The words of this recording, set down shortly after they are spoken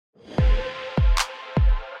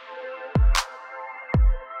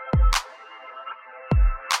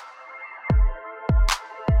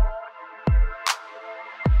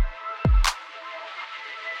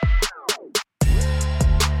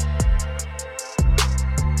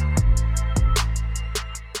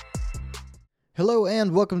Hello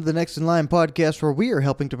and welcome to the Next in Line podcast, where we are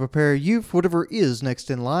helping to prepare you for whatever is next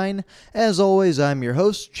in line. As always, I'm your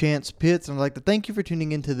host, Chance Pitts, and I'd like to thank you for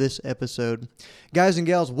tuning into this episode. Guys and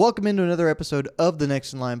gals, welcome into another episode of the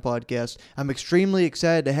Next in Line podcast. I'm extremely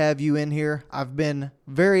excited to have you in here. I've been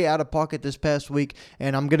very out of pocket this past week,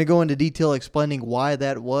 and I'm going to go into detail explaining why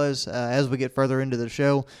that was as we get further into the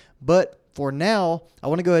show. But for now, I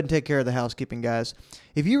want to go ahead and take care of the housekeeping, guys.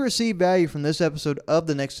 If you receive value from this episode of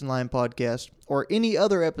the Next in Line podcast, or any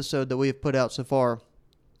other episode that we have put out so far,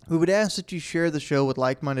 we would ask that you share the show with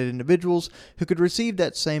like-minded individuals who could receive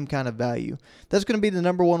that same kind of value. That's going to be the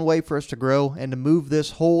number one way for us to grow and to move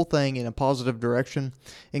this whole thing in a positive direction.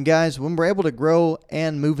 And guys, when we're able to grow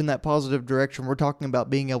and move in that positive direction, we're talking about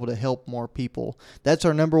being able to help more people. That's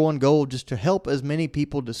our number one goal, just to help as many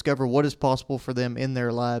people discover what is possible for them in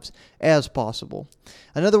their lives as possible.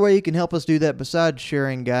 Another way you can help us do that besides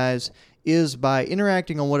sharing, guys, is by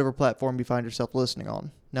interacting on whatever platform you find yourself listening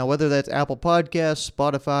on. Now, whether that's Apple Podcasts,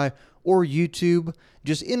 Spotify, or YouTube,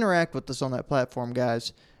 just interact with us on that platform,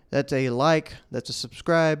 guys. That's a like, that's a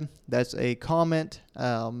subscribe, that's a comment,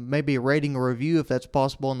 maybe a rating or review if that's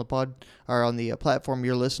possible on the platform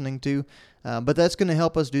you're listening to. But that's going to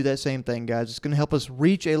help us do that same thing, guys. It's going to help us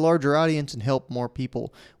reach a larger audience and help more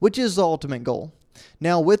people, which is the ultimate goal.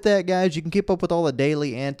 Now, with that, guys, you can keep up with all the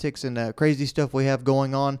daily antics and crazy stuff we have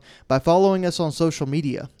going on by following us on social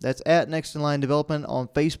media. That's at Next in Line Development on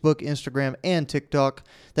Facebook, Instagram, and TikTok.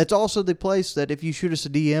 That's also the place that if you shoot us a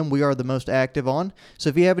DM, we are the most active on. So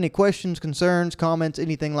if you have any questions, concerns, comments,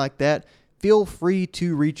 anything like that, feel free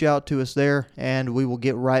to reach out to us there, and we will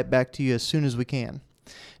get right back to you as soon as we can.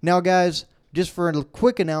 Now, guys, just for a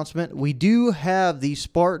quick announcement, we do have the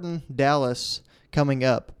Spartan Dallas coming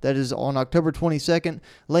up. That is on October 22nd.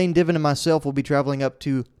 Lane Divin and myself will be traveling up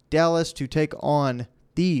to Dallas to take on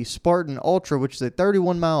the Spartan Ultra, which is a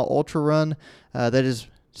 31-mile ultra run that is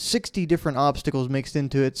 60 different obstacles mixed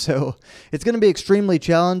into it. So it's going to be extremely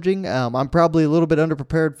challenging. I'm probably a little bit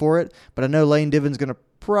underprepared for it, but I know Lane Divin's going to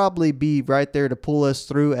probably be right there to pull us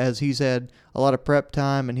through, as he's had a lot of prep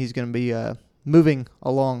time and he's going to be moving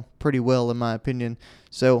along pretty well, in my opinion.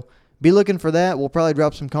 So be looking for that. We'll probably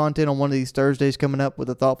drop some content on one of these Thursdays coming up with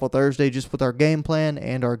a Thoughtful Thursday, just with our game plan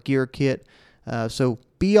and our gear kit. So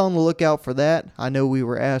be on the lookout for that. I know we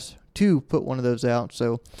were asked to put one of those out,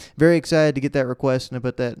 so very excited to get that request and to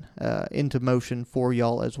put that into motion for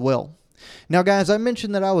y'all as well. Now, guys, I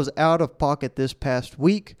mentioned that I was out of pocket this past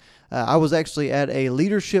week. I was actually at a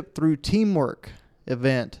Leadership Through Teamwork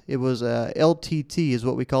event. It was LTT is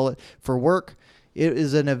what we call it for work. It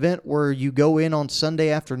is an event where you go in on Sunday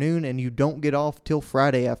afternoon and you don't get off till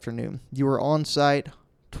Friday afternoon. You are on site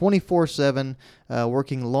 24/7,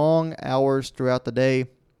 working long hours throughout the day.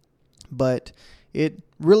 But it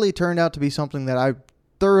really turned out to be something that I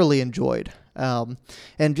thoroughly enjoyed. And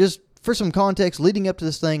just for some context, leading up to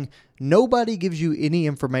this thing, nobody gives you any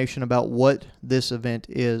information about what this event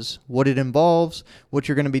is, what it involves, what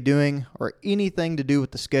you're going to be doing, or anything to do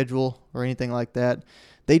with the schedule or anything like that.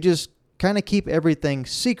 They just kind of keep everything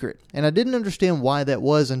secret. And I didn't understand why that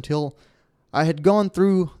was until I had gone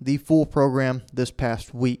through the full program this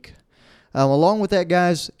past week. Along with that,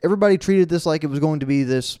 guys, everybody treated this like it was going to be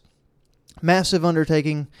this massive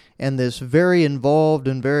undertaking and this very involved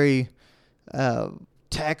and very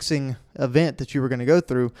taxing event that you were going to go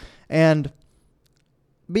through. And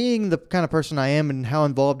being the kind of person I am and how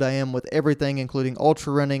involved I am with everything, including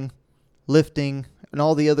ultra running, lifting, and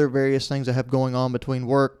all the other various things I have going on between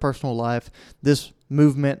work, personal life, this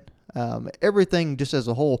movement, everything just as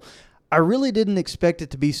a whole, I really didn't expect it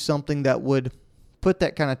to be something that would put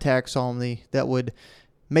that kind of tax on me, that would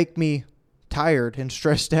make me tired and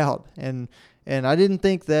stressed out. And I didn't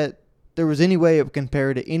think that there was any way it would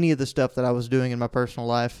compare to any of the stuff that I was doing in my personal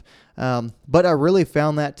life. But I really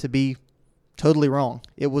found that to be totally wrong.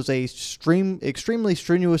 It was a extremely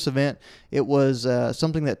strenuous event. It was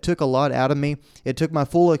something that took a lot out of me. It took my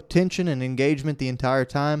full attention and engagement the entire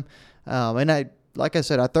time. And like I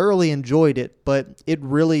said, I thoroughly enjoyed it, but it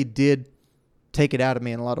really did take it out of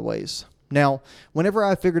me in a lot of ways. Now, whenever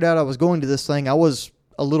I figured out I was going to this thing, I was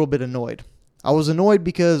a little bit annoyed. I was annoyed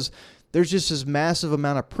because there's just this massive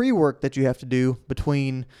amount of pre-work that you have to do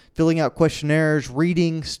between filling out questionnaires,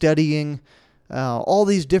 reading, studying, all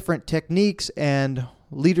these different techniques and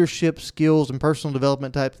leadership skills and personal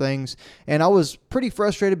development type things. And I was pretty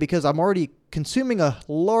frustrated because I'm already consuming a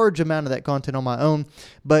large amount of that content on my own,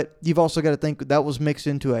 but you've also got to think that was mixed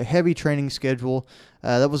into a heavy training schedule,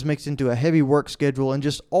 that was mixed into a heavy work schedule, and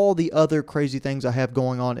just all the other crazy things I have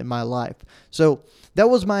going on in my life. So that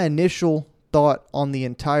was my initial thought on the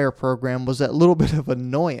entire program was that little bit of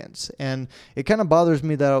annoyance. And it kind of bothers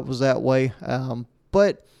me that it was that way.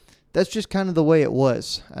 But that's just kind of the way it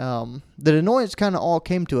was. The annoyance kind of all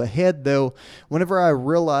came to a head, though, whenever I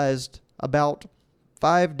realized about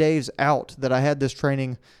 5 days out that I had this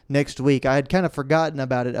training next week. I had kind of forgotten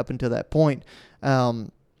about it up until that point.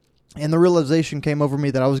 And the realization came over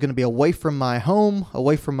me that I was going to be away from my home,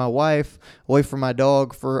 away from my wife, away from my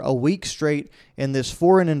dog for a week straight in this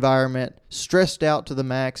foreign environment, stressed out to the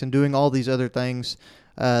max and doing all these other things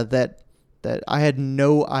that I had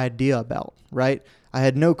no idea about, right? I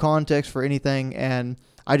had no context for anything, and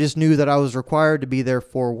I just knew that I was required to be there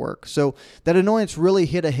for work. So that annoyance really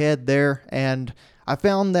hit a head there, and I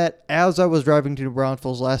found that as I was driving to New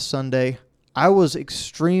Braunfels last Sunday, I was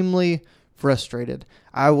extremely frustrated.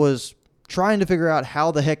 I was trying to figure out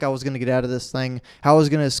how the heck I was going to get out of this thing, how I was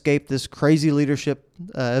going to escape this crazy leadership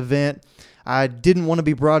event. I didn't want to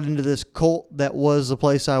be brought into this cult that was the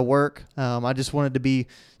place I work. I just wanted to be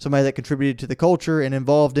somebody that contributed to the culture and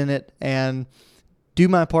involved in it and do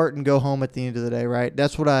my part and go home at the end of the day, right?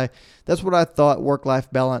 That's what I thought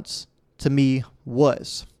work-life balance to me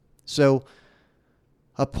was. So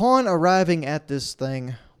upon arriving at this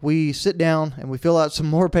thing, we sit down and we fill out some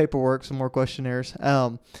more paperwork, some more questionnaires,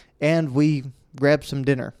 and we grab some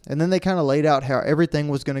dinner. And then they kind of laid out how everything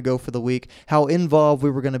was going to go for the week, how involved we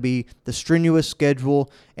were going to be, the strenuous schedule,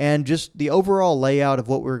 and just the overall layout of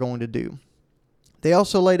what we were going to do. They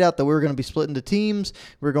also laid out that we were going to be split into teams.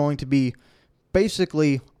 We were going to be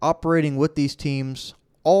basically operating with these teams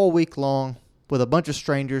all week long with a bunch of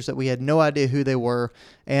strangers that we had no idea who they were.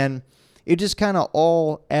 And it just kind of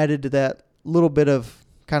all added to that little bit of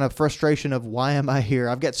kind of frustration of why am I here?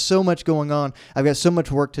 I've got so much going on. I've got so much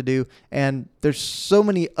work to do. And there's so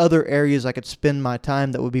many other areas I could spend my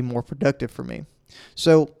time that would be more productive for me.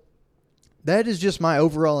 So that is just my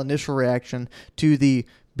overall initial reaction to the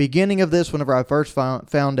beginning of this whenever I first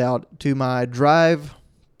found out, to my drive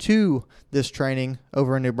to this training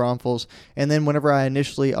over in New Braunfels, and then whenever I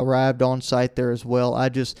initially arrived on site there as well.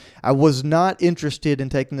 I was not interested in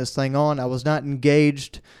taking this thing on. I was not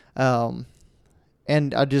engaged, and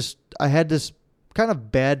I had this kind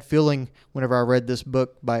of bad feeling whenever I read this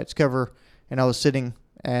book by its cover, and I was sitting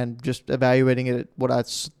and just evaluating it at what I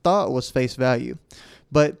thought was face value.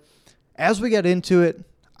 But as we got into it,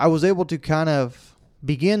 I was able to kind of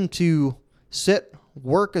begin to set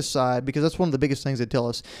work aside, because that's one of the biggest things they tell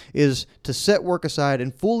us, is to set work aside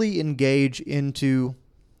and fully engage into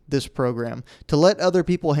this program, to let other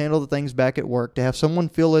people handle the things back at work, to have someone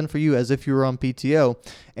fill in for you as if you were on PTO,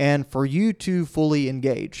 and for you to fully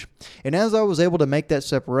engage. And as I was able to make that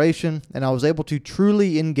separation, and I was able to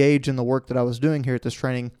truly engage in the work that I was doing here at this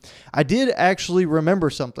training, I did actually remember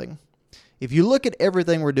something. If you look at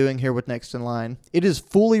everything we're doing here with Next in Line, it is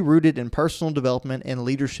fully rooted in personal development and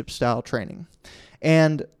leadership style training.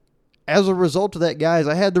 And as a result of that, guys,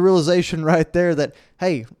 I had the realization right there that,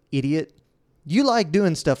 hey, idiot, you like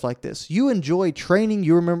doing stuff like this. You enjoy training.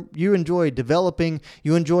 You enjoy developing.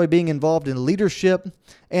 You enjoy being involved in leadership.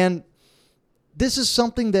 And this is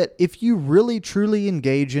something that if you really, truly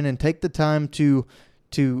engage in and take the time to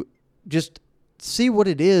just see what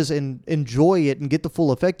it is and enjoy it and get the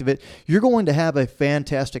full effect of it, you're going to have a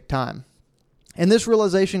fantastic time. And this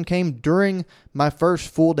realization came during my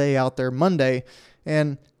first full day out there Monday,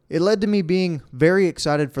 and it led to me being very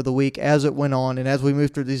excited for the week as it went on and as we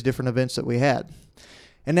moved through these different events that we had.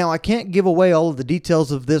 And now I can't give away all of the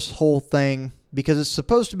details of this whole thing because it's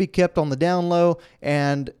supposed to be kept on the down low,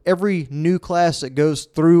 and every new class that goes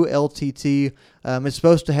through LTT is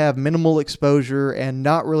supposed to have minimal exposure and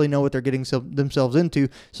not really know what they're getting themselves into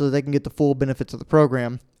so that they can get the full benefits of the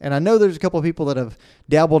program. And I know there's a couple of people that have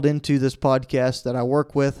dabbled into this podcast that I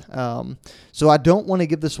work with, so I don't want to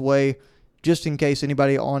give this away just in case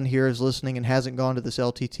anybody on here is listening and hasn't gone to this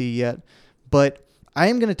LTT yet. But I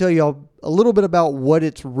am going to tell you a little bit about what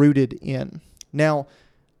it's rooted in. Now,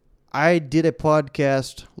 I did a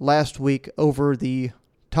podcast last week over the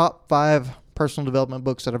top 5 personal development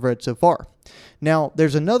books that I've read so far. Now,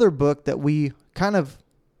 there's another book that we kind of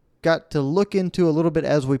got to look into a little bit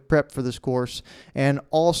as we prepped for this course, and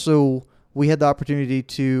also we had the opportunity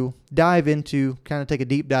to dive into, kind of take a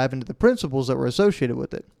deep dive into the principles that were associated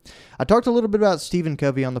with it. I talked a little bit about Stephen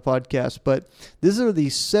Covey on the podcast, but these are the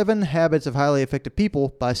 7 Habits of Highly Effective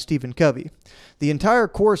People by Stephen Covey. The entire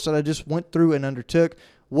course that I just went through and undertook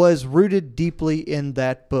was rooted deeply in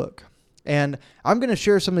that book. And I'm going to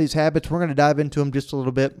share some of these habits. We're going to dive into them just a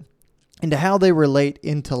little bit, into how they relate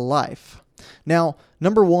into life. Now,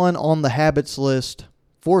 number 1 on the habits list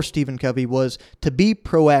for Stephen Covey was to be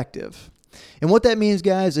proactive. And what that means,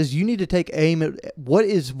 guys, is you need to take aim at what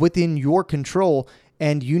is within your control,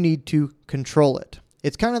 and you need to control it.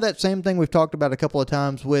 It's kind of that same thing we've talked about a couple of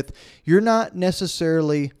times with you're not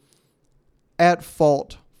necessarily at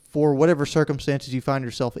fault for whatever circumstances you find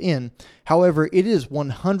yourself in. However, it is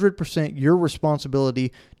 100% your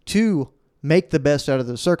responsibility to make the best out of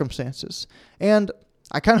those circumstances. And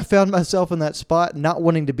I kind of found myself in that spot, not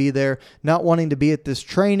wanting to be there, not wanting to be at this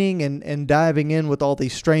training and diving in with all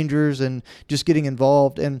these strangers and just getting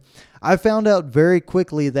involved. And I found out very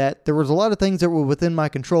quickly that there was a lot of things that were within my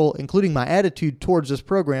control, including my attitude towards this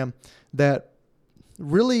program, that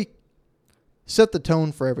really set the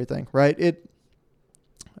tone for everything, right?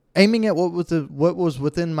 Aiming at what was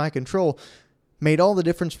within my control made all the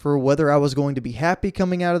difference for whether I was going to be happy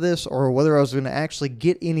coming out of this or whether I was going to actually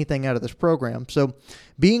get anything out of this program. So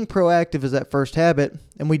being proactive is that first habit,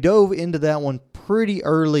 and we dove into that one pretty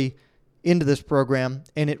early into this program,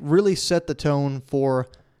 and it really set the tone for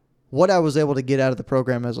what I was able to get out of the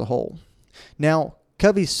program as a whole. Now,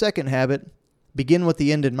 Covey's second habit, begin with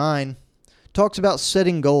the end in mind, talks about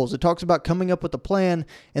setting goals. It talks about coming up with a plan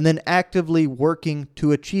and then actively working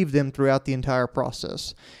to achieve them throughout the entire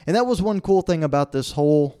process. And that was one cool thing about this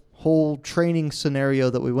whole training scenario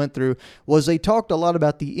that we went through, was they talked a lot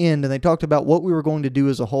about the end, and they talked about what we were going to do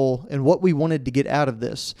as a whole and what we wanted to get out of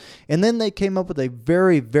this. And then they came up with a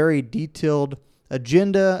very, very detailed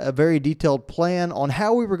agenda, a very detailed plan on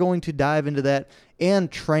how we were going to dive into that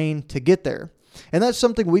and train to get there. And that's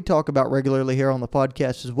something we talk about regularly here on the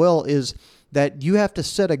podcast as well, is that you have to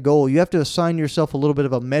set a goal. You have to assign yourself a little bit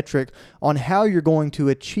of a metric on how you're going to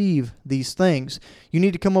achieve these things. You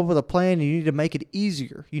need to come up with a plan, and you need to make it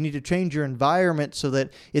easier. You need to change your environment so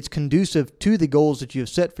that it's conducive to the goals that you have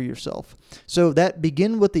set for yourself. So that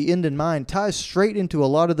begin with the end in mind ties straight into a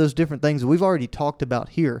lot of those different things that we've already talked about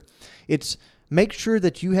here. It's make sure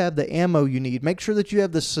that you have the ammo you need. Make sure that you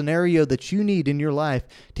have the scenario that you need in your life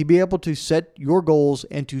to be able to set your goals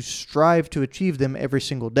and to strive to achieve them every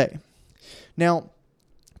single day. Now,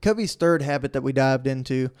 Covey's third habit that we dived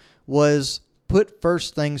into was put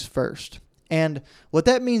first things first. And what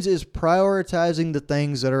that means is prioritizing the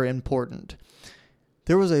things that are important.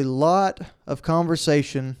 There was a lot of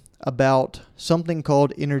conversation about something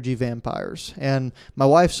called energy vampires. And my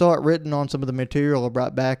wife saw it written on some of the material I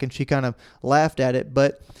brought back, and she kind of laughed at it.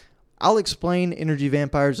 But I'll explain energy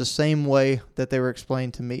vampires the same way that they were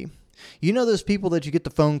explained to me. You know those people that you get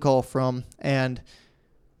the phone call from, and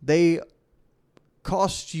they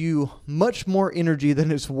cost you much more energy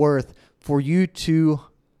than it's worth for you to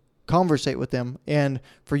conversate with them and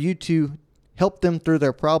for you to help them through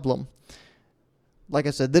their problem. Like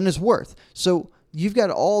I said, then it's worth. So you've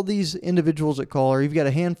got all these individuals that call, or you've got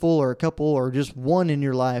a handful or a couple or just one in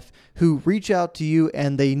your life who reach out to you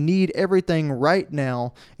and they need everything right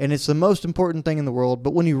now, and it's the most important thing in the world.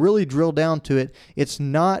 But when you really drill down to it, it's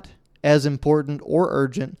not as important or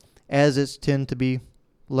urgent as it's tend to be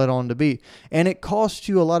led on to be. And it costs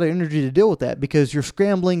you a lot of energy to deal with that because you're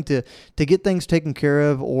scrambling to get things taken care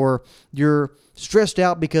of, or you're stressed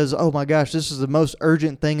out because, oh my gosh, this is the most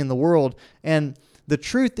urgent thing in the world. And the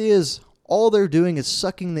truth is, all they're doing is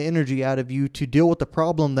sucking the energy out of you to deal with the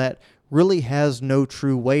problem that really has no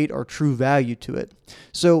true weight or true value to it.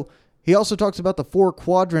 So he also talks about the 4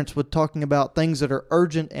 quadrants, with talking about things that are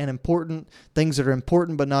urgent and important, things that are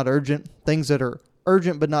important but not urgent, things that are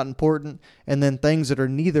urgent but not important, and then things that are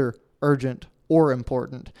neither urgent or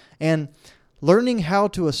important. And learning how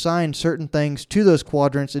to assign certain things to those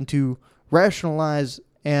quadrants and to rationalize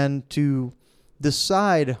and to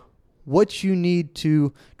decide what you need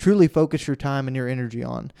to truly focus your time and your energy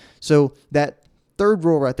on. So that third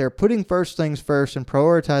rule right there, putting first things first and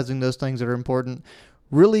prioritizing those things that are important,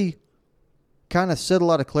 really kind of set a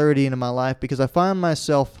lot of clarity into my life, because I find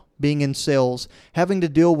myself being in sales, having to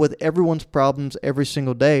deal with everyone's problems every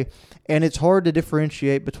single day. And it's hard to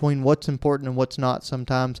differentiate between what's important and what's not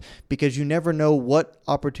sometimes, because you never know what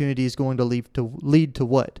opportunity is going to lead to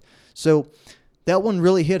what. So that one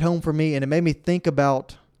really hit home for me, and it made me think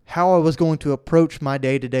about how I was going to approach my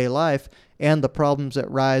day-to-day life and the problems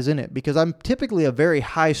that rise in it, because I'm typically a very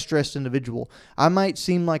high-stressed individual. I might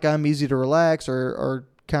seem like I'm easy to relax or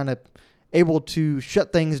kind of able to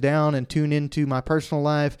shut things down and tune into my personal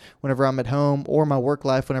life whenever I'm at home, or my work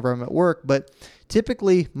life whenever I'm at work. But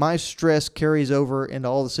typically my stress carries over into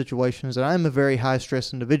all the situations, and I'm a very high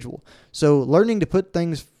stress individual. So learning to put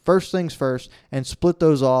things first and split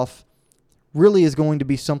those off really is going to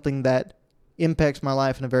be something that impacts my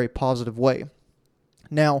life in a very positive way.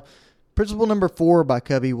 Now, principle number 4 by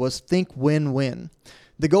Covey was think win-win.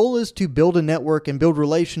 The goal is to build a network and build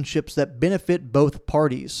relationships that benefit both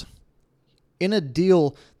parties. In a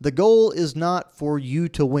deal, the goal is not for you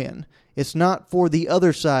to win. It's not for the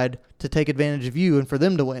other side to take advantage of you and for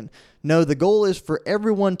them to win. No, the goal is for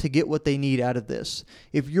everyone to get what they need out of this.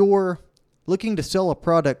 If you're looking to sell a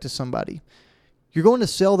product to somebody, you're going to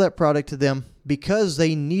sell that product to them because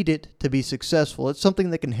they need it to be successful. It's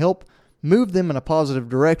something that can help move them in a positive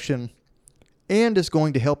direction, and it's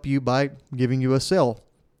going to help you by giving you a sale,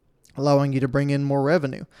 allowing you to bring in more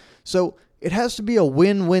revenue. So it has to be a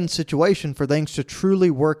win-win situation for things to truly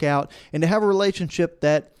work out and to have a relationship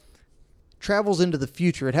that travels into the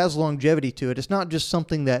future. It has longevity to it. It's not just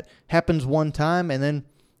something that happens one time and then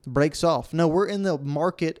breaks off. No, we're in the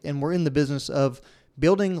market and we're in the business of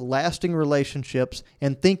building lasting relationships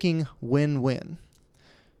and thinking win-win.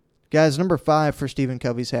 Guys, number 5 for Stephen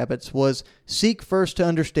Covey's habits was seek first to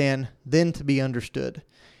understand, then to be understood.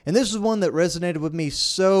 And this is one that resonated with me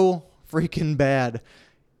so freaking bad.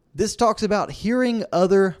 This talks about hearing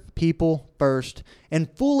other people first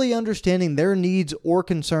and fully understanding their needs or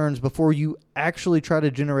concerns before you actually try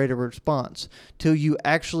to generate a response, till you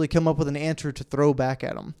actually come up with an answer to throw back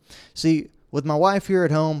at them. See, with my wife here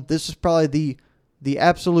at home, this is probably the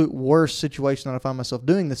absolute worst situation that I find myself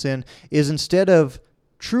doing this in, is instead of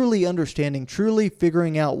truly understanding, truly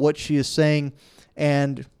figuring out what she is saying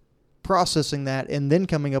and processing that and then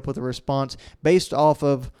coming up with a response based off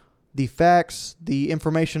of the facts, the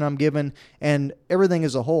information I'm given, and everything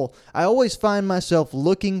as a whole, I always find myself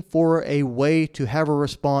looking for a way to have a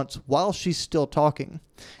response while she's still talking.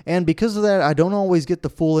 And because of that, I don't always get the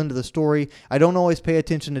full end of the story. I don't always pay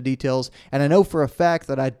attention to details. And I know for a fact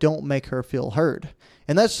that I don't make her feel heard.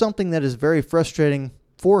 And that's something that is very frustrating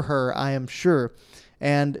for her, I am sure.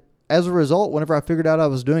 And as a result, whenever I figured out I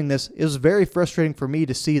was doing this, it was very frustrating for me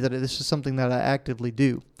to see that this is something that I actively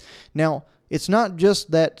do. Now, it's not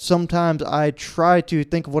just that sometimes I try to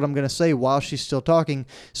think of what I'm going to say while she's still talking.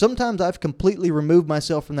 Sometimes I've completely removed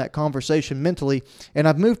myself from that conversation mentally, and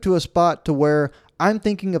I've moved to a spot to where I'm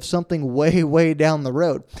thinking of something way, way down the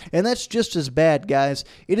road. And that's just as bad, guys.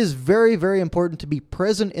 It is very, very important to be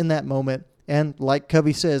present in that moment. And like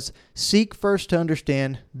Covey says, seek first to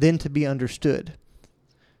understand, then to be understood.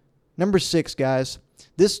 Number 6, guys.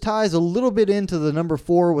 This ties a little bit into the number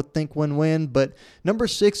 4 with think win-win, but number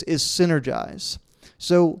 6 is synergize.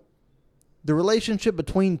 So the relationship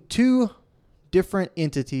between two different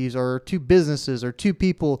entities or two businesses or two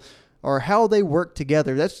people or how they work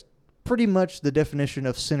together, that's pretty much the definition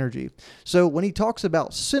of synergy. So when he talks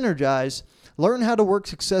about synergize, learn how to work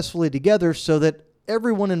successfully together so that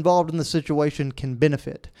everyone involved in the situation can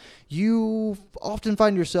benefit. You often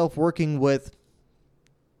find yourself working with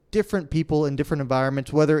different people in different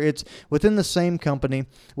environments, whether it's within the same company,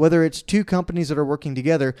 whether it's two companies that are working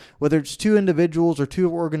together, whether it's two individuals or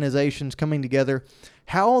two organizations coming together.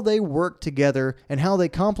 How they work together and how they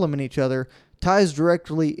complement each other ties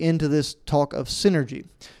directly into this talk of synergy.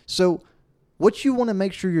 So what you want to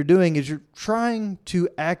make sure you're doing is you're trying to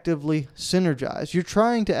actively synergize. You're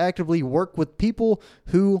trying to actively work with people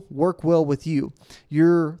who work well with you.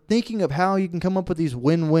 You're thinking of how you can come up with these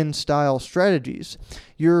win-win style strategies.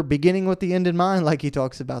 You're beginning with the end in mind, like he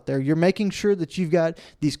talks about there. You're making sure that you've got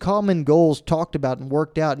these common goals talked about and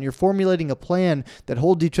worked out, and you're formulating a plan that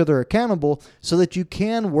holds each other accountable so that you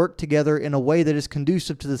can work together in a way that is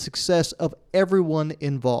conducive to the success of everyone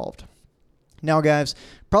involved. Now, guys,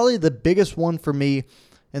 probably the biggest one for me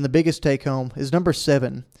and the biggest take home is number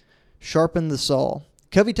 7, sharpen the saw.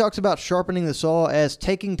 Covey talks about sharpening the saw as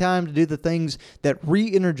taking time to do the things that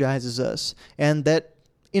re-energizes us and that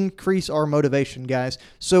increase our motivation, guys.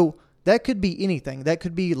 So that could be anything. That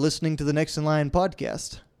could be listening to the Next in Line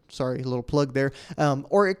podcast. Sorry, a little plug there.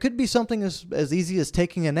 Or it could be something as easy as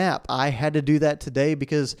taking a nap. I had to do that today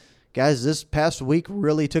because, guys, this past week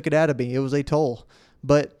really took it out of me. It was a toll.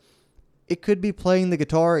 But it could be playing the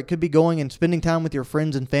guitar. It could be going and spending time with your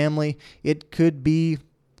friends and family. It could be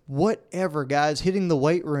whatever, guys, hitting the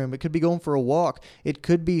weight room. It could be going for a walk. It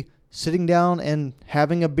could be sitting down and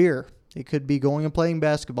having a beer. It could be going and playing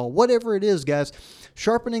basketball. Whatever it is, guys,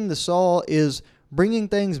 sharpening the saw is bringing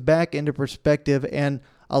things back into perspective and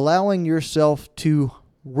allowing yourself to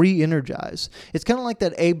re-energize. It's kind of like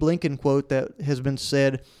that Abe Lincoln quote that has been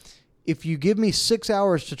said, if you give me 6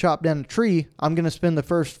 hours to chop down a tree, I'm going to spend the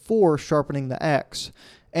first 4 sharpening the axe.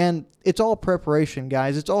 And it's all preparation,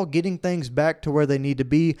 guys. It's all getting things back to where they need to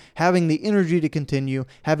be, having the energy to continue,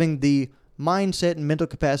 having the mindset and mental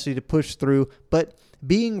capacity to push through, but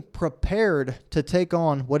being prepared to take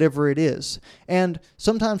on whatever it is. And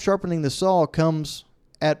sometimes sharpening the saw comes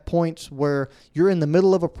at points where you're in the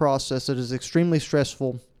middle of a process that is extremely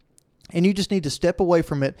stressful, and you just need to step away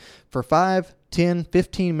from it for 5, 10,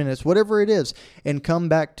 15 minutes, whatever it is, and come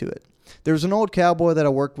back to it. There was an old cowboy that I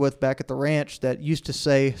worked with back at the ranch that used to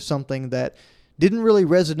say something that didn't really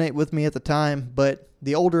resonate with me at the time, but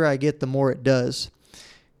the older I get, the more it does.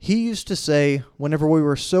 He used to say, whenever we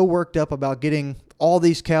were so worked up about getting all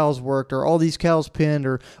these cows worked or all these cows pinned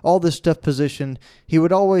or all this stuff positioned, he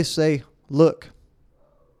would always say, look,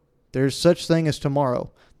 there's such thing as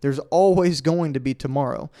tomorrow. There's always going to be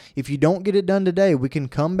tomorrow. If you don't get it done today, we can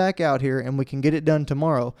come back out here and we can get it done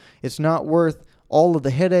tomorrow. It's not worth all of the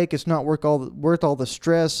headache. It's not worth all the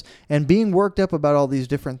stress and being worked up about all these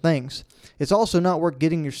different things. It's also not worth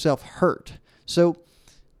getting yourself hurt. So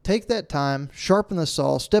take that time, sharpen the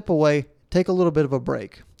saw, step away, take a little bit of a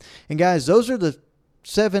break. And guys, those are the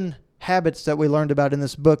 7 habits that we learned about in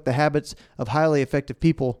this book, The Habits of Highly Effective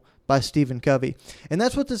People by Stephen Covey. And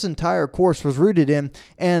that's what this entire course was rooted in.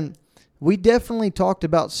 And we definitely talked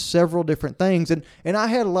about several different things. And I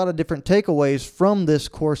had a lot of different takeaways from this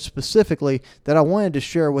course specifically that I wanted to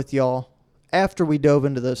share with y'all after we dove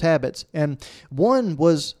into those habits. And one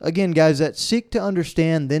was, again, guys, that seek to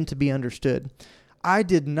understand, then to be understood. I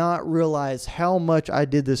did not realize how much I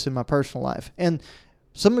did this in my personal life. And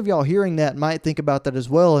some of y'all hearing that might think about that as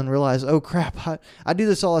well and realize, oh crap, I do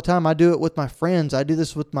this all the time. I do it with my friends. I do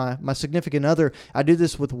this with my significant other. I do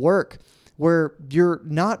this with work, where you're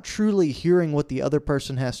not truly hearing what the other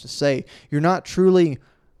person has to say. You're not truly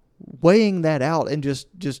weighing that out and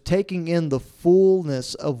just taking in the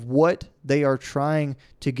fullness of what they are trying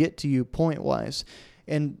to get to you point-wise.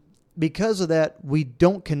 And because of that, we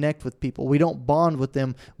don't connect with people. We don't bond with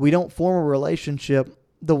them. We don't form a relationship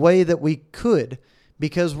the way that we could,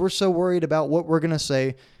 because we're so worried about what we're going to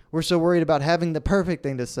say. We're so worried about having the perfect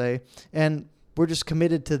thing to say. And we're just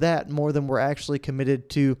committed to that more than we're actually committed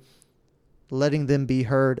to letting them be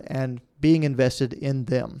heard and being invested in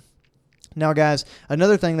them. Now, guys,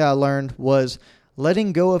 another thing that I learned was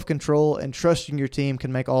letting go of control and trusting your team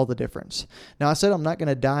can make all the difference. Now, I said I'm not going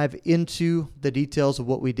to dive into the details of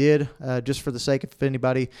what we did, just for the sake of if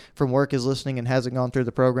anybody from work is listening and hasn't gone through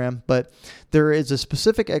the program, but there is a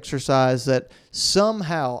specific exercise that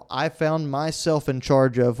somehow I found myself in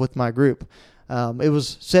charge of with my group. It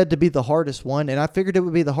was said to be the hardest one, and I figured it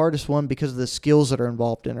would be the hardest one because of the skills that are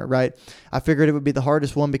involved in it, right? I figured it would be the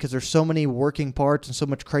hardest one because there's so many working parts and so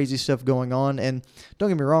much crazy stuff going on, and don't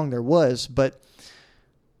get me wrong, there was, but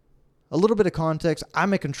a little bit of context,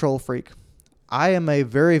 I'm a control freak. I am a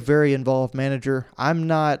very, very involved manager. I'm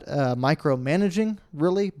not micromanaging,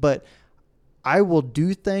 really, but I will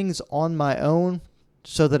do things on my own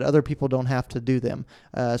so that other people don't have to do them.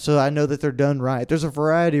 So I know that they're done right. There's a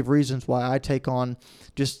variety of reasons why I take on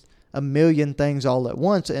just a million things all at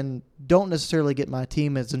once and don't necessarily get my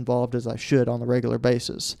team as involved as I should on a regular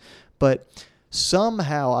basis. But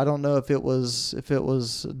somehow, I don't know if it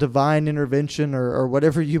was divine intervention or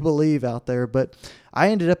whatever you believe out there, but I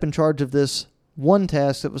ended up in charge of this one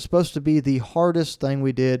task that was supposed to be the hardest thing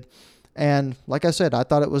we did. And like I said, I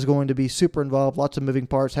thought it was going to be super involved, lots of moving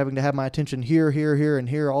parts, having to have my attention here, and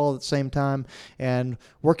here all at the same time, and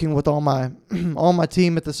working with all my all my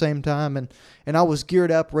team at the same time. And I was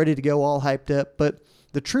geared up, ready to go, all hyped up. But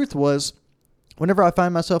the truth was, whenever I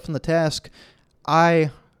find myself in the task,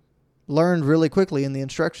 I learned really quickly in the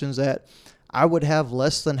instructions that I would have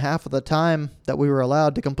less than half of the time that we were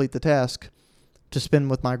allowed to complete the task to spend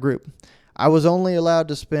with my group. I was only allowed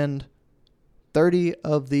to spend 30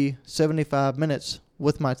 of the 75 minutes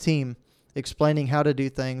with my team explaining how to do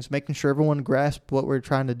things, making sure everyone grasped what we're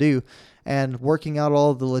trying to do, and working out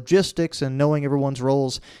all the logistics and knowing everyone's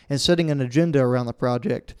roles and setting an agenda around the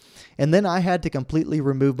project. And then I had to completely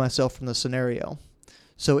remove myself from the scenario.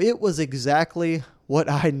 So it was exactly what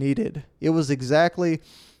I needed. It was exactly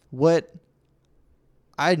what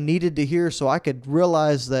I needed to hear so I could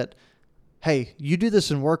realize that, hey, you do this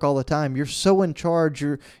in work all the time. You're so in charge.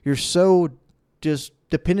 You're so just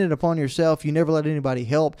dependent upon yourself. You never let anybody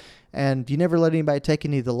help, and you never let anybody take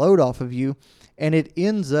any of the load off of you. And it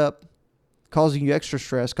ends up causing you extra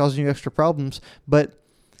stress, causing you extra problems. But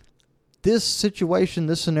this situation,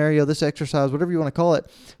 this scenario, this exercise, whatever you want to call it,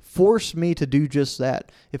 forced me to do just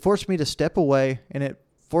that. It forced me to step away, and it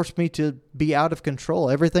forced me to be out of control.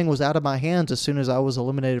 Everything was out of my hands as soon as I was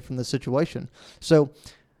eliminated from the situation. So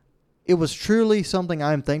it was truly something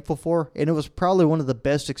I'm thankful for, and it was probably one of the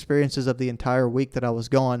best experiences of the entire week that I was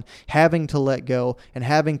gone, having to let go and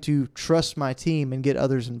having to trust my team and get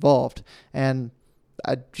others involved. And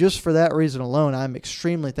just for that reason alone, I'm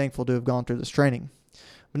extremely thankful to have gone through this training.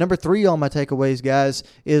 But number 3 on my takeaways, guys,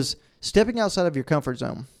 is stepping outside of your comfort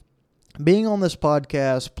zone. Being on this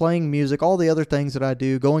podcast, playing music, all the other things that I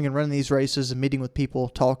do, going and running these races and meeting with people,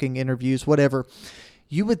 talking, interviews, whatever,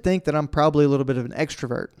 you would think that I'm probably a little bit of an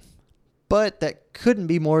extrovert. but that couldn't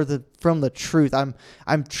be more from the truth.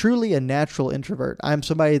 I'm truly a natural introvert. I'm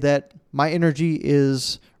somebody that my energy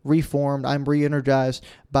is reformed. I'm re-energized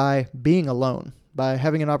by being alone, by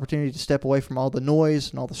having an opportunity to step away from all the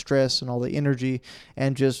noise and all the stress and all the energy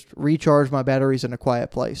and just recharge my batteries in a quiet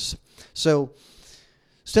place. So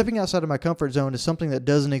stepping outside of my comfort zone is something that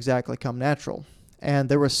doesn't exactly come natural. And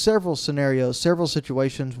there were several scenarios, several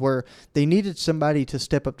situations where they needed somebody to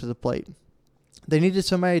step up to the plate. They needed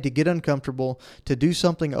somebody to get uncomfortable, to do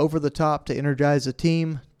something over the top, to energize a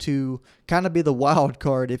team, to kind of be the wild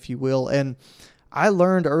card, if you will. And I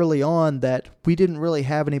learned early on that we didn't really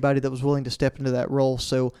have anybody that was willing to step into that role,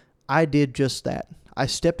 so I did just that. I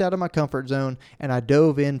stepped out of my comfort zone and I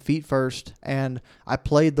dove in feet first, and I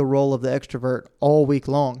played the role of the extrovert all week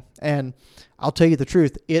long. And I'll tell you the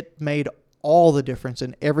truth, it made all the difference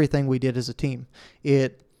in everything we did as a team.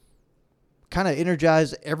 It kind of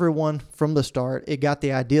energized everyone from the start. It got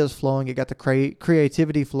the ideas flowing, it got the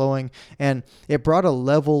creativity flowing, and it brought a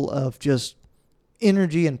level of just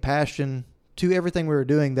energy and passion to everything we were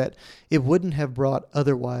doing that it wouldn't have brought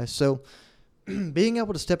otherwise. So being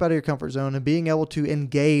able to step out of your comfort zone and being able to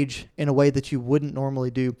engage in a way that you wouldn't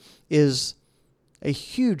normally do is a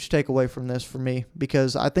huge takeaway from this for me,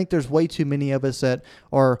 because I think there's way too many of us that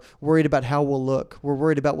are worried about how we'll look. We're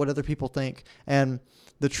worried about what other people think. And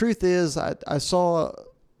the truth is, I saw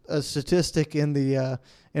a statistic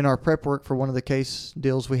in our prep work for one of the case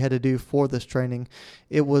deals we had to do for this training.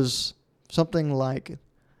 It was something like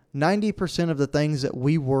 90% of the things that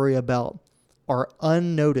we worry about are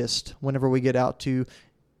unnoticed whenever we get out to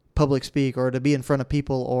public speak or to be in front of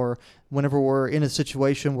people, or whenever we're in a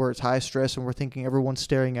situation where it's high stress and we're thinking everyone's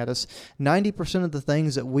staring at us. 90% of the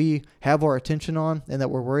things that we have our attention on and that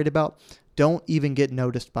we're worried about don't even get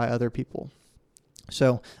noticed by other people.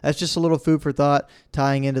 So that's just a little food for thought,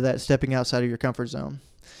 tying into that stepping outside of your comfort zone.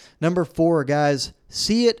 Number 4, guys,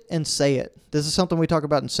 see it and say it. This is something we talk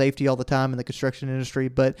about in safety all the time in the construction industry,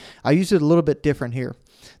 but I use it a little bit different here.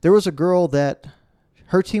 There was a girl that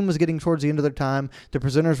her team was getting towards the end of their time. The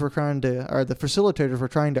facilitators were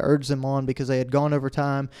trying to urge them on because they had gone over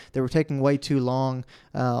time. They were taking way too long.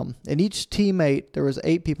 And each teammate, there was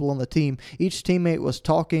 8 people on the team, each teammate was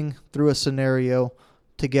talking through a scenario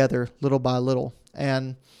together little by little.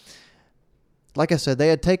 And like I said, they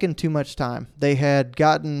had taken too much time. They had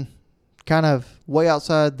gotten kind of way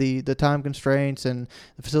outside the time constraints, and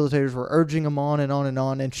the facilitators were urging them on and on and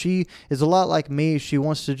on. And she is a lot like me. She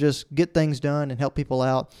wants to just get things done and help people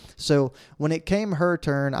out. So when it came her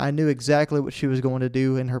turn, I knew exactly what she was going to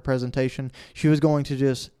do in her presentation. She was going to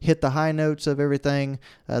just hit the high notes of everything,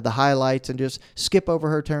 the highlights, and just skip over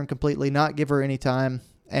her turn completely, not give her any time,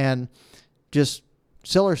 and just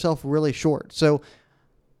sell herself really short. So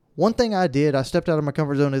one thing I did, I stepped out of my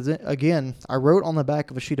comfort zone again. I wrote on the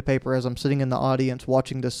back of a sheet of paper as I'm sitting in the audience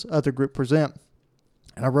watching this other group present.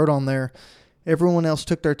 And I wrote on there, everyone else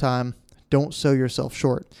took their time. Don't sell yourself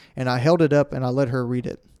short. And I held it up and I let her read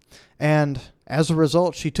it. And as a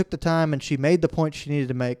result, she took the time and she made the point she needed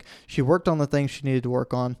to make. She worked on the things she needed to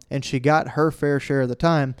work on, and she got her fair share of the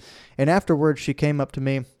time. And afterwards, she came up to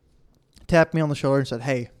me, tapped me on the shoulder and said,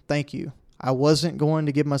 "Hey, thank you. I wasn't going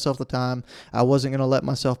to give myself the time. I wasn't going to let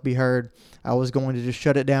myself be heard. I was going to just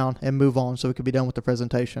shut it down and move on so we could be done with the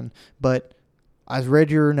presentation. But I read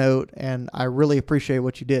your note and I really appreciate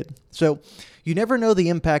what you did." So you never know the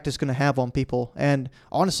impact it's going to have on people. And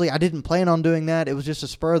honestly, I didn't plan on doing that. It was just a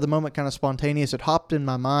spur of the moment, kind of spontaneous. It hopped in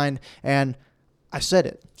my mind and I said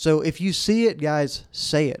it. So if you see it, guys,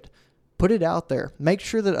 say it. Put it out there. Make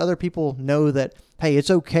sure that other people know that, hey, it's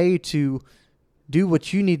okay to do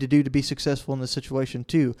what you need to do to be successful in this situation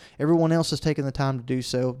too. Everyone else is taking the time to do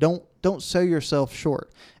so. Don't sell yourself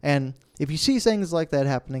short. And if you see things like that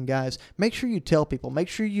happening, guys, make sure you tell people. Make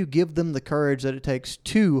sure you give them the courage that it takes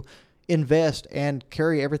to invest and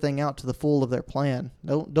carry everything out to the full of their plan.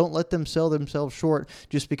 Don't let them sell themselves short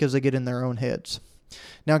just because they get in their own heads.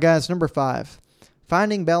 Now, guys, number 5,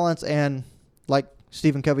 finding balance, and like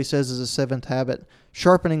Stephen Covey says is a 7th habit,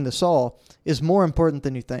 sharpening the saw is more important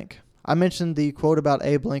than you think. I mentioned the quote about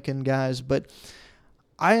Abe Lincoln, guys, but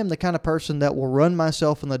I am the kind of person that will run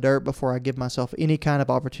myself in the dirt before I give myself any kind of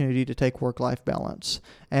opportunity to take work-life balance.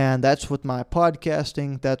 And that's with my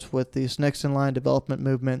podcasting. That's with this Next in Line development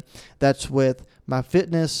movement. That's with my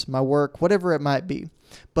fitness, my work, whatever it might be.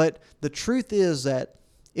 But the truth is that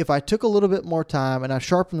if I took a little bit more time and I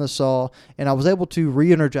sharpened the saw and I was able to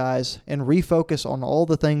re-energize and refocus on all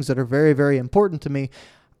the things that are very, very important to me,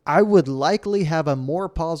 I would likely have a more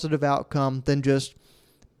positive outcome than just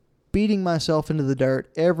beating myself into the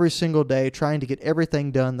dirt every single day, trying to get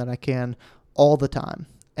everything done that I can all the time.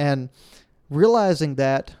 And realizing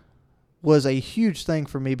that was a huge thing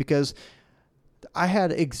for me because I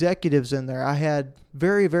had executives in there. I had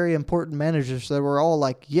very, very important managers that were all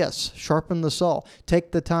like, yes, sharpen the saw.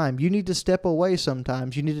 Take the time. You need to step away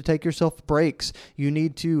sometimes. You need to take yourself breaks. You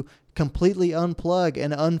need to completely unplug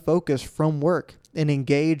and unfocus from work and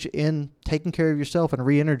engage in taking care of yourself and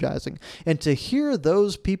re-energizing. And to hear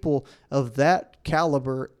those people of that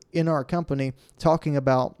caliber in our company talking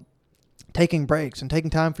about taking breaks and taking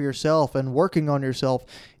time for yourself and working on yourself,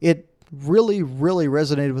 it really, really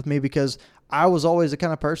resonated with me because I was always the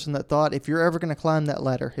kind of person that thought if you're ever going to climb that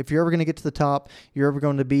ladder, if you're ever going to get to the top, you're ever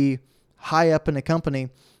going to be high up in a company,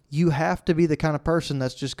 you have to be the kind of person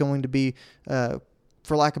that's just going to be,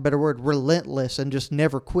 for lack of a better word, relentless and just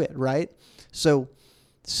never quit, right? So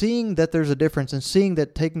seeing that there's a difference and seeing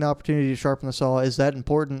that taking the opportunity to sharpen the saw is that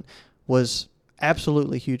important was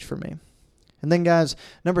absolutely huge for me. And then, guys,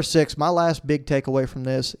 number 6, my last big takeaway from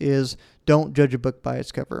this is don't judge a book by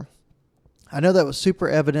its cover. I know that was super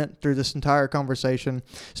evident through this entire conversation,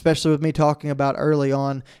 especially with me talking about early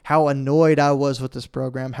on how annoyed I was with this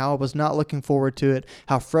program, how I was not looking forward to it,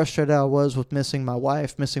 how frustrated I was with missing my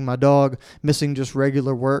wife, missing my dog, missing just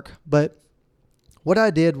regular work. But what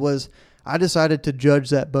I did was I decided to judge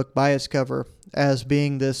that book by its cover as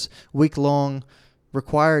being this week-long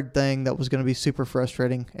required thing that was going to be super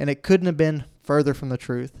frustrating, and it couldn't have been further from the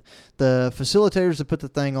truth. The facilitators that put the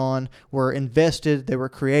thing on were invested, they were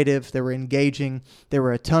creative, they were engaging, they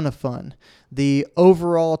were a ton of fun. The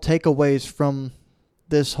overall takeaways from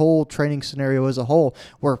this whole training scenario as a whole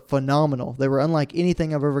were phenomenal. They were unlike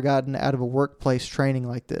anything I've ever gotten out of a workplace training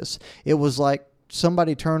like this. It was like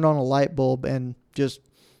somebody turned on a light bulb and just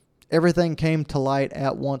everything came to light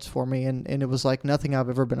at once for me, and it was like nothing I've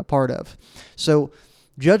ever been a part of. So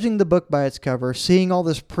judging the book by its cover, seeing all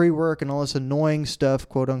this pre-work and all this annoying stuff,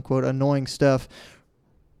 quote unquote annoying stuff,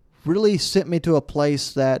 really sent me to a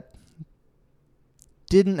place that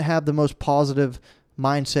didn't have the most positive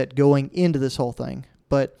mindset going into this whole thing.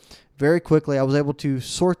 But very quickly I was able to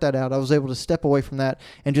sort that out. I was able to step away from that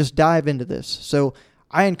and just dive into this. So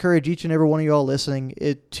I encourage each and every one of you all listening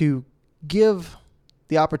to give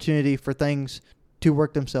the opportunity for things to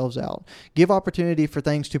work themselves out. Give opportunity for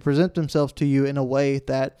things to present themselves to you in a way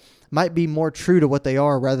that might be more true to what they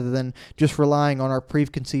are rather than just relying on our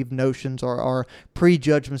preconceived notions or our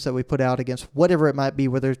prejudgments that we put out against whatever it might be,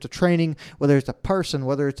 whether it's a training, whether it's a person,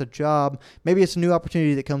 whether it's a job, maybe it's a new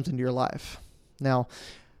opportunity that comes into your life. Now,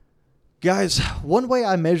 guys, one way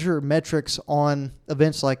I measure metrics on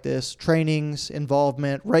events like this, trainings,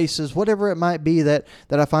 involvement, races, whatever it might be that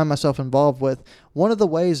I find myself involved with, one of the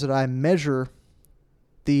ways that I measure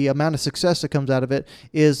the amount of success that comes out of it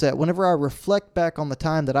is that whenever I reflect back on the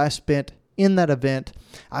time that I spent in that event,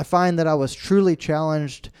 I find that I was truly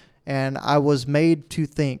challenged and I was made to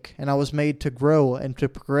think and I was made to grow and to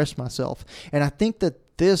progress myself. And I think that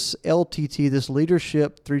this LTT, this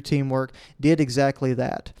leadership through teamwork, did exactly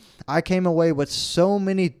that. I came away with so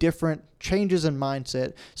many different changes in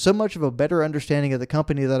mindset, so much of a better understanding of the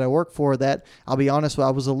company that I work for that, I'll be honest,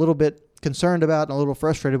 I was a little bit concerned about and a little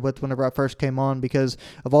frustrated with whenever I first came on because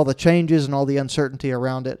of all the changes and all the uncertainty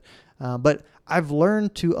around it. But I've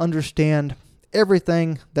learned to understand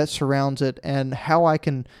everything that surrounds it and how I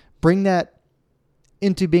can bring that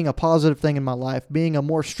into being a positive thing in my life, being a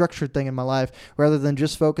more structured thing in my life, rather than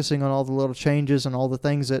just focusing on all the little changes and all the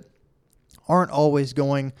things that aren't always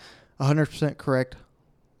going 100% correct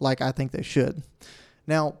like I think they should.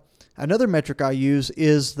 Now, another metric I use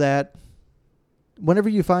is that whenever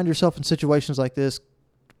you find yourself in situations like this,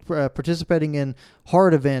 participating in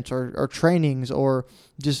hard events or trainings or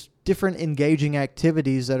just different engaging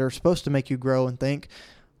activities that are supposed to make you grow and think,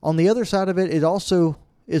 on the other side of it, it also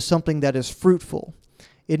is something that is fruitful.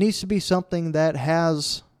 It needs to be something that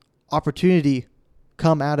has opportunity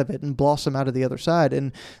come out of it and blossom out of the other side.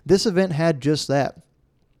 And this event had just that.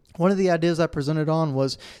 One of the ideas I presented on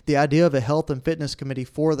was the idea of a health and fitness committee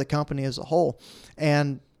for the company as a whole.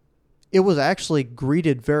 And it was actually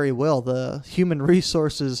greeted very well. The human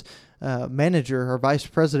resources manager or vice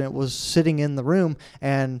president was sitting in the room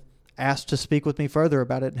and asked to speak with me further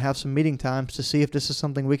about it and have some meeting times to see if this is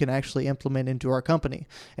something we can actually implement into our company.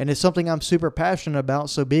 And it's something I'm super passionate about,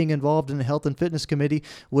 so being involved in the health and fitness committee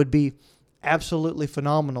would be absolutely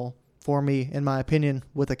phenomenal for me, in my opinion,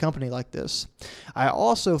 with a company like this. I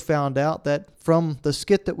also found out that from the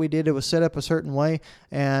skit that we did, it was set up a certain way,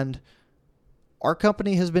 and our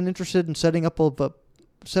company has been interested in setting up with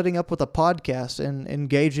a podcast and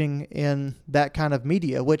engaging in that kind of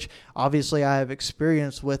media, which obviously I have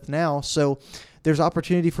experience with now. So there's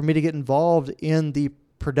opportunity for me to get involved in the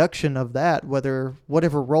production of that,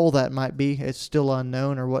 whatever role that might be, it's still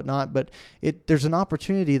unknown or whatnot, but there's an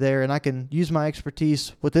opportunity there, and I can use my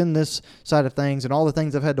expertise within this side of things and all the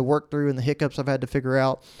things I've had to work through and the hiccups I've had to figure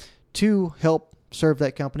out to help serve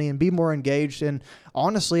that company and be more engaged. And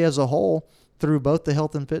honestly, as a whole, through both the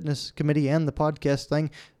Health and Fitness Committee and the podcast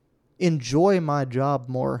thing, enjoy my job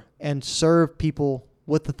more and serve people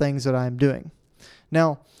with the things that I'm doing.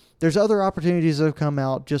 Now, there's other opportunities that have come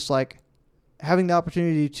out, just like having the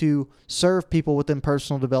opportunity to serve people within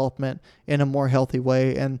personal development in a more healthy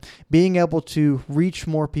way and being able to reach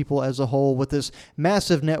more people as a whole with this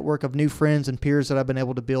massive network of new friends and peers that I've been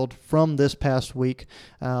able to build from this past week.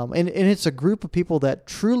 And it's a group of people that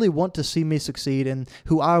truly want to see me succeed and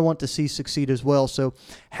who I want to see succeed as well. So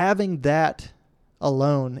having that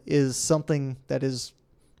alone is something that is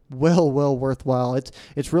well worthwhile.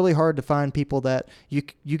 It's really hard to find people that you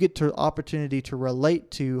get to opportunity to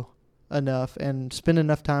relate to enough and spend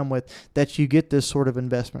enough time with that you get this sort of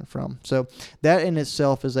investment from. So that in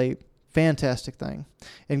itself is a fantastic thing.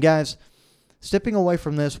 And guys, stepping away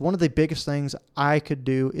from this, one of the biggest things I could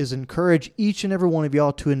do is encourage each and every one of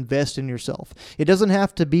y'all to invest in yourself. It doesn't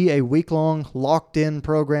have to be a week-long, locked-in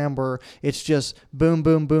program where it's just boom,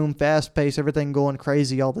 boom, boom, fast-paced, everything going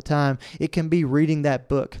crazy all the time. It can be reading that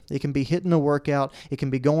book. It can be hitting a workout. It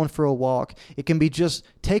can be going for a walk. It can be just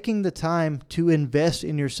taking the time to invest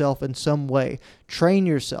in yourself in some way. Train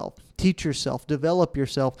yourself. Teach yourself, develop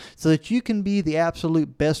yourself so that you can be the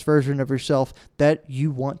absolute best version of yourself that you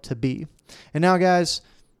want to be. And now, guys,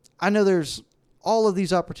 I know there's all of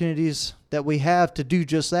these opportunities that we have to do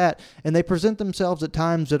just that, and they present themselves at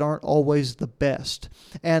times that aren't always the best.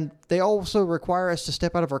 And they also require us to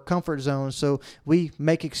step out of our comfort zone, so we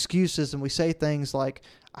make excuses and we say things like,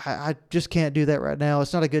 I just can't do that right now.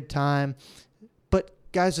 It's not a good time. But,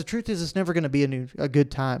 guys, the truth is it's never going to be a good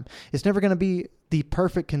time. It's never going to be the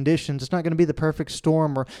perfect conditions. It's not going to be the perfect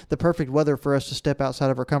storm or the perfect weather for us to step outside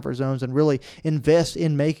of our comfort zones and really invest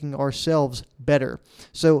in making ourselves better.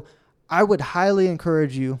 So I would highly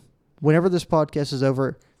encourage you, whenever this podcast is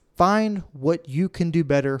over, find what you can do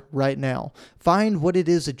better right now. Find what it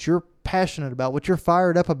is that you're passionate about, what you're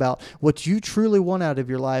fired up about, what you truly want out of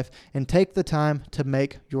your life, and take the time to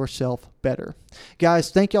make yourself better. Guys,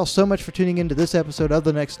 thank y'all so much for tuning into this episode of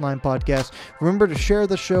the Next in Line podcast. Remember to share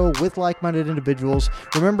the show with like-minded individuals.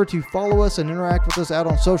 Remember to follow us and interact with us out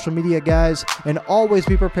on social media, guys, and always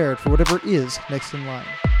be prepared for whatever is next in line.